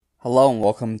Hello and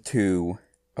welcome to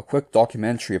a quick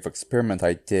documentary of an experiment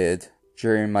I did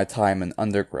during my time in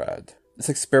undergrad. This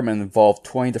experiment involved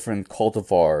 20 different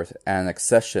cultivars and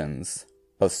accessions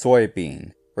of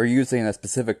soybean. We're using a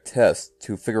specific test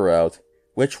to figure out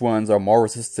which ones are more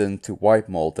resistant to white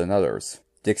mold than others.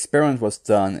 The experiment was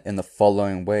done in the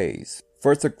following ways.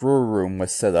 First, a grow room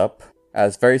was set up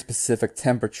at a very specific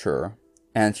temperature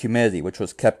and humidity, which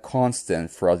was kept constant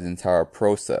throughout the entire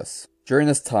process. During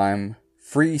this time,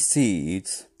 free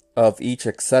seeds of each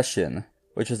accession,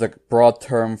 which is a broad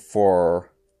term for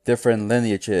different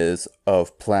lineages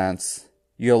of plants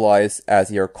utilized as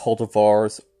either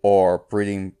cultivars or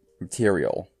breeding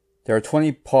material. There are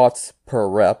 20 pots per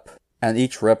rep, and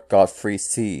each rep got free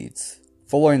seeds.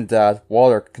 Following that,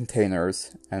 water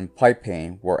containers and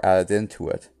piping were added into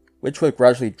it, which would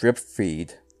gradually drip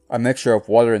feed a mixture of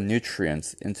water and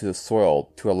nutrients into the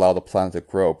soil to allow the plant to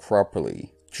grow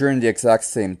properly. During the exact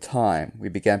same time, we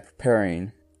began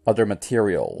preparing other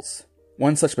materials.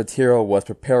 One such material was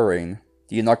preparing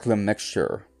the inoculum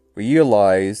mixture. We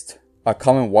utilized a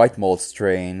common white mold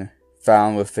strain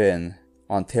found within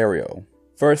Ontario.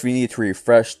 First, we need to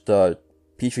refresh the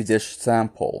petri dish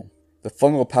sample. The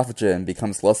fungal pathogen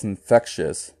becomes less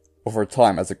infectious over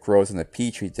time as it grows in the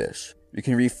petri dish. You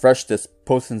can refresh this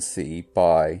potency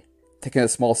by taking a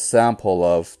small sample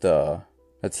of the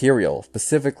material,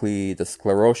 specifically the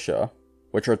sclerotia,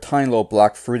 which are tiny little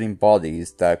black fruiting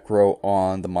bodies that grow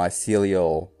on the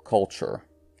mycelial culture,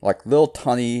 like little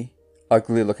tiny,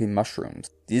 ugly looking mushrooms.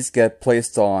 These get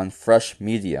placed on fresh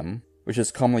medium, which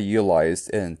is commonly utilized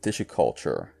in tissue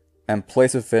culture, and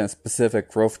placed within a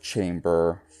specific growth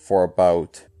chamber for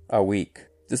about a week.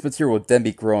 This material will then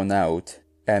be grown out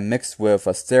and mixed with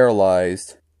a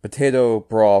sterilized potato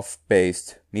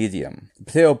broth-based medium. The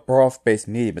potato broth-based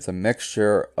medium is a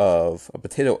mixture of a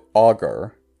potato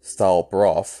agar-style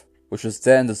broth, which is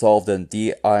then dissolved in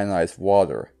deionized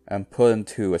water and put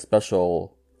into a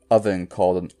special oven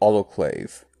called an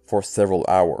autoclave for several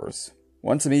hours.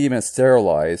 Once the medium is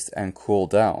sterilized and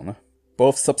cooled down,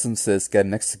 both substances get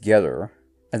mixed together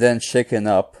and then shaken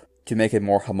up to make it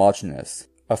more homogeneous.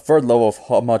 A third level of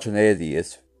homogeneity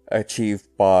is achieved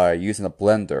by using a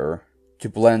blender to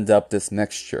blend up this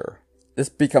mixture. This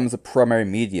becomes a primary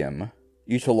medium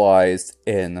utilized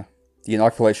in the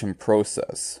inoculation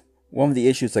process. One of the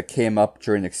issues that came up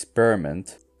during the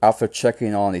experiment after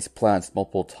checking on these plants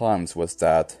multiple times was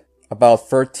that about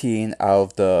 13 out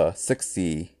of the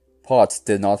 60 pots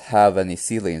did not have any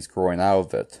seedlings growing out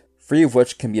of it, 3 of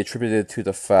which can be attributed to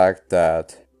the fact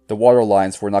that the water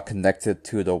lines were not connected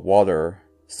to the water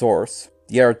source.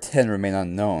 The other 10 remain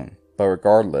unknown, but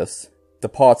regardless, the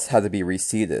pots had to be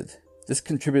reseeded. This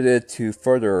contributed to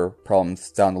further problems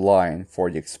down the line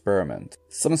for the experiment.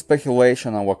 Some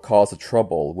speculation on what caused the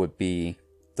trouble would be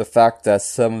the fact that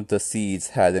some of the seeds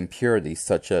had impurities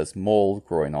such as mold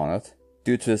growing on it.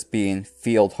 Due to this being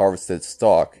field harvested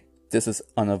stock, this is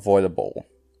unavoidable.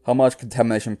 How much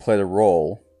contamination played a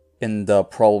role in the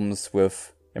problems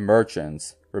with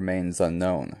emergence remains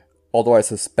unknown, although I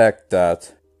suspect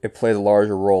that it played a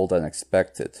larger role than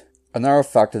expected. Another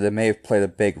factor that may have played a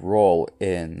big role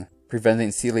in preventing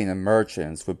seedling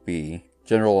emergence would be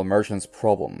general emergence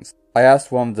problems. I asked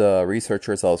one of the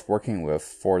researchers I was working with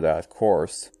for that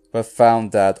course, but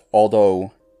found that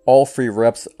although all 3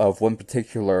 reps of one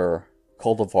particular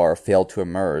cultivar failed to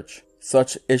emerge,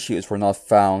 such issues were not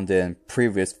found in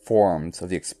previous forms of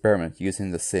the experiment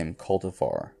using the same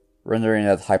cultivar, rendering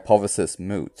that hypothesis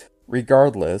moot.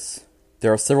 Regardless,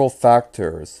 there are several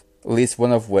factors, at least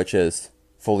one of which is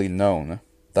fully known,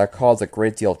 that cause a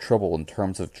great deal of trouble in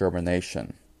terms of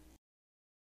germination.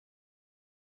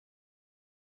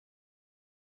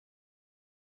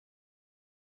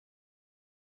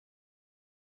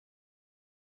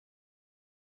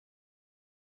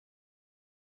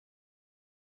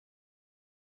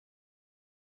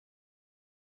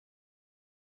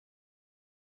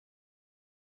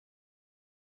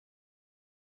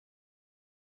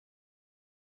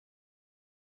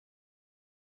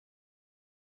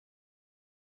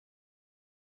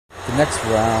 The next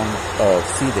round of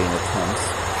seeding attempts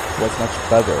was much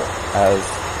better, as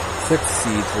 6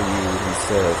 seeds were used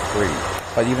instead of 3,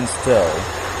 but even still,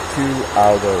 2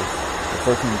 out of the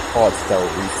 13 pots that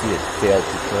were reseeded failed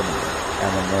to germinate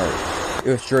and emerge.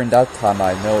 It was during that time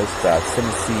I noticed that some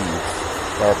seeds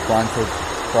that were planted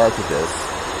prior to this,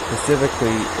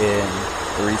 specifically in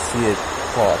the reseeded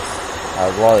pots,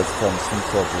 had rotted from some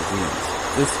sort of disease.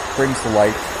 This brings to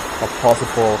light a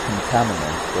possible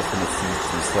contaminant within the seeds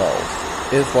themselves.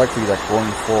 It is likely that going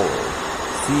forward,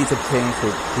 seeds obtained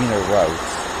through cleaner routes,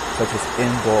 such as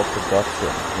indoor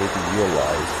production, may be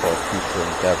utilized for future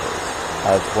endeavors.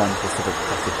 as one specific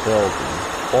possibility,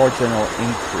 or general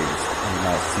increase in the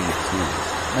amount of seeds used.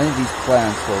 Many of these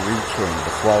plants were reaching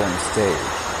the flowering stage,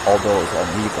 although it was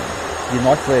uneven. The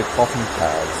inoculated cropping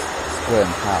pads, split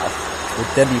in half,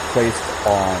 would then be placed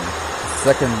on the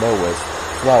second lowest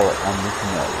flower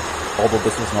emerging node, although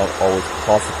this was not always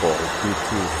possible due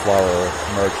to flower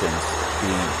emergence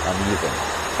being uneven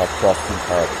across the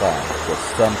entire plant, with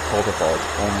some cultivars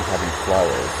only having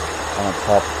flowers on the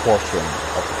top portion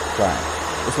of the plant.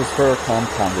 This was further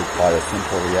compounded by the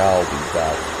simple reality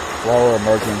that flower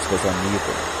emergence was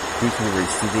uneven due to the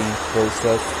reseeding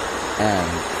process and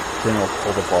general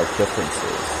cultivar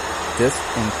differences. This,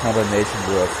 in combination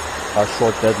with a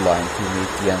short deadline to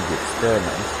meet the end of the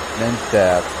experiment, meant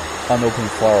that unopened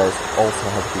flowers also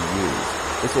had to be used.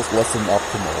 This was less than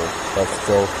optimal, but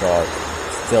still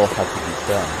had to be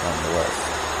done nonetheless.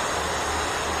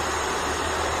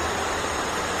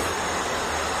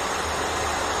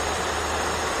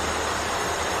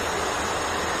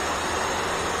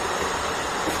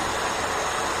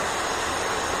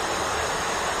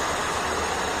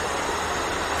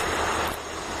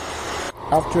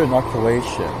 After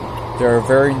inoculation, there are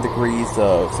varying degrees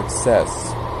of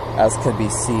success, as can be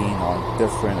seen on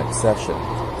different accessions.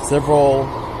 Several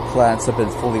plants have been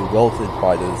fully wilted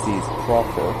by the disease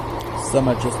proper,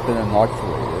 some have just been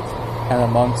inoculated, and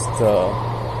amongst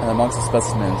the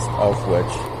specimens of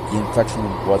which the infection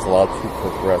was allowed to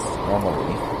progress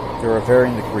normally, there are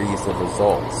varying degrees of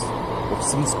results, with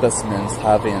some specimens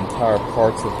having entire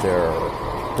parts of their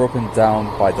broken down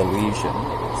by the lesion.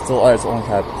 Still others only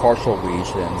had partial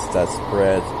lesions that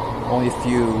spread only a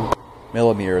few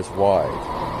millimeters wide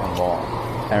and long,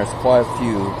 and there's quite a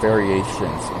few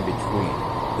variations in between.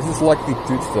 This is likely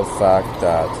due to the fact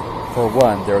that, for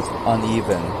one, there's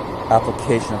uneven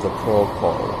application of the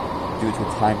protocol due to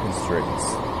time constraints,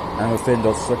 and within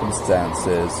those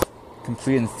circumstances,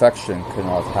 complete infection could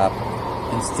not happen.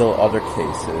 In still other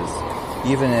cases,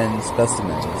 even in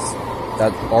specimens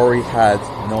that already had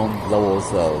known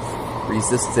levels of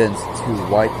resistance to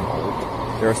white mold,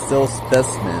 there are still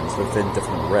specimens within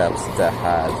different reps that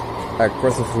had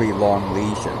aggressively long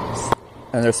lesions,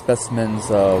 and there are specimens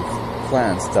of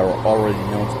plants that were already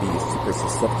known to be super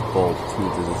susceptible to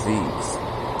the disease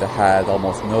that had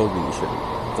almost no lesion.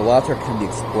 The latter can be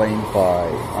explained by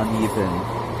uneven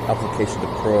application of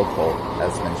the protocol,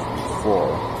 as mentioned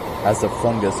before, as the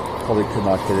fungus probably could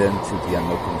not get into the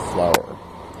unopened flower,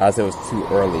 as it was too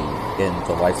early in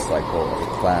the life cycle of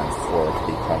the plant for it to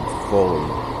become fully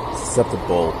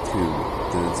susceptible to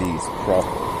the disease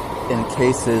proper. In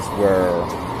cases where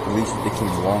the lesions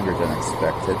became longer than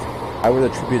expected, I would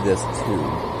attribute this to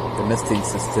the misting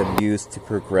system used to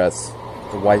progress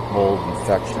the white mold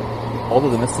infection. Although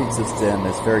the misting system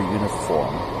is very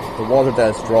uniform, the water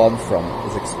that is drawn from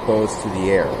it is exposed to the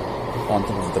air on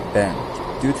top of the bench.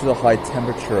 Due to the high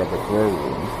temperature of the grow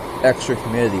room, extra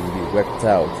humidity will be whipped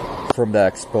out from that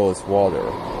exposed water,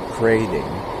 creating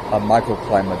a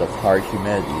microclimate of higher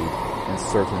humidity in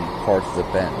certain parts of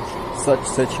the bench. Such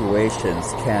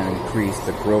situations can increase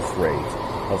the growth rate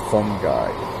of fungi.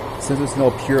 Since there's no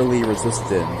purely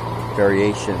resistant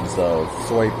variations of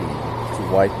soybean to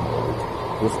white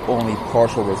mold, with only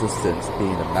partial resistance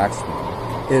being the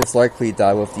maximum, it is likely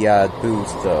that with the added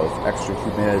boost of extra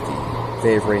humidity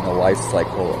favoring the life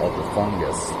cycle of the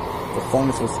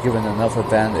fungus was given enough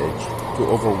advantage to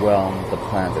overwhelm the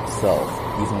plant itself,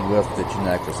 even with the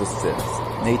genetic resistance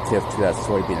native to that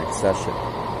soybean accession.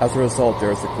 As a result,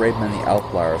 there is a great many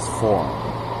outliers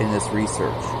formed in this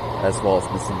research, as well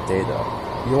as missing data.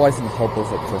 Utilizing the help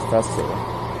of a professor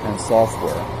and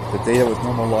software, the data was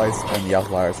normalized and the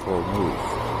outliers were removed,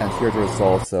 and here are the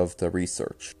results of the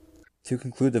research. To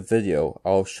conclude the video,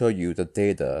 I'll show you the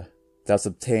data that's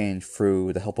obtained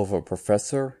through the help of a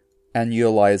professor and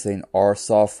utilizing our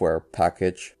software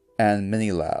package and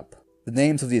Minilab. The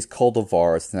names of these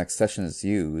cultivars and accessions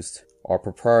used are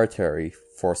proprietary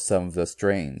for some of the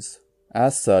strains.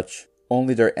 As such,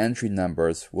 only their entry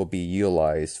numbers will be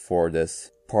utilized for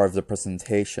this part of the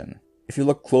presentation. If you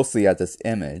look closely at this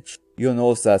image, you'll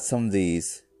notice that some of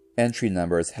these entry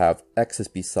numbers have X's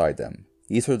beside them.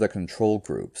 These are the control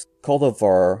groups.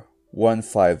 Cultivar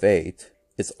 158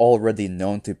 is already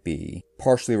known to be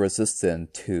partially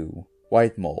resistant to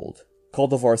white mold.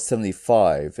 Cultivar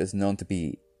 75 is known to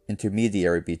be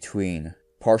intermediary between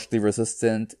partially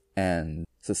resistant and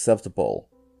susceptible,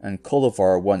 and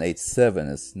cultivar 187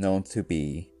 is known to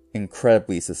be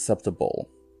incredibly susceptible.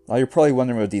 Now you're probably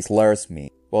wondering what these letters mean.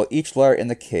 Well, each letter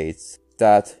indicates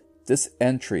that this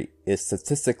entry is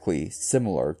statistically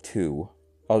similar to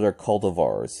other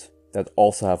cultivars that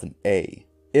also have an A.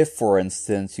 If, for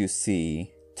instance, you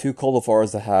see two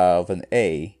cultivars that have an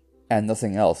A and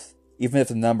nothing else, even if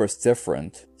the number is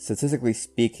different, statistically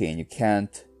speaking, you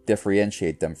can't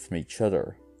differentiate them from each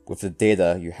other with the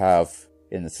data you have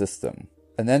in the system.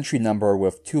 An entry number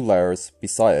with two letters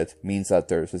beside it means that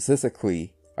they're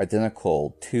statistically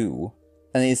identical to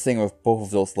anything with both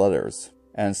of those letters,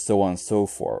 and so on and so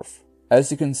forth. As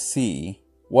you can see,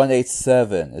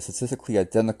 187 is statistically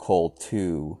identical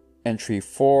to entry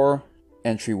 4,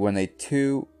 entry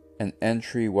 182, and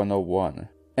entry 101.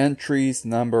 Entries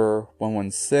number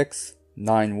 116,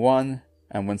 91,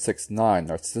 and 169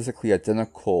 are statistically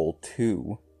identical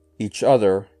to each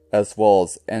other, as well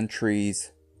as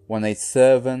entries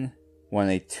 187,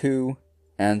 182,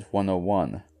 and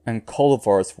 101. And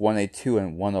cultivars 182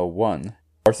 and 101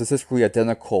 are statistically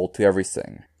identical to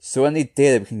everything. So any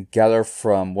data we can gather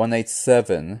from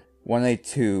 187,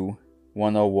 182,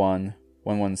 101,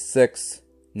 116,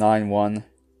 91,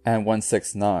 and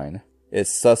 169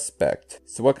 is suspect.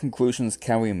 So what conclusions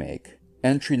can we make?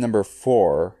 Entry number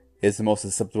 4 is the most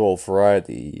susceptible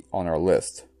variety on our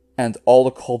list, and all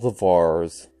the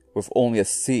cultivars with only a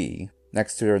C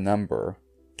next to their number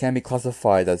can be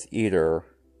classified as either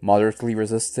moderately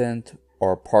resistant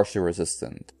or partially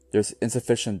resistant. There's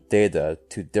insufficient data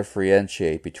to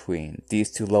differentiate between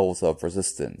these two levels of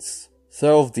resistance.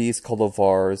 Several of these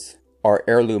cultivars are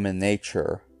heirloom in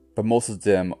nature, but most of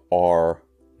them are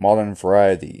modern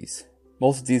varieties.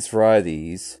 Most of these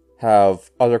varieties have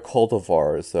other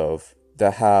cultivars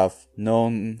that have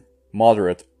known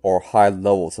moderate or high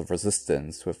levels of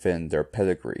resistance within their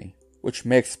pedigree, which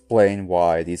may explain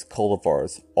why these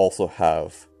cultivars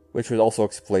which would also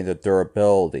explain the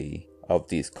durability of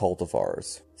these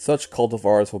cultivars. Such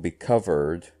cultivars will be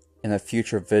covered in a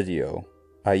future video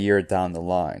a year down the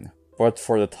line, but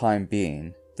for the time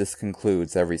being, this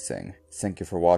concludes everything. Thank you for watching.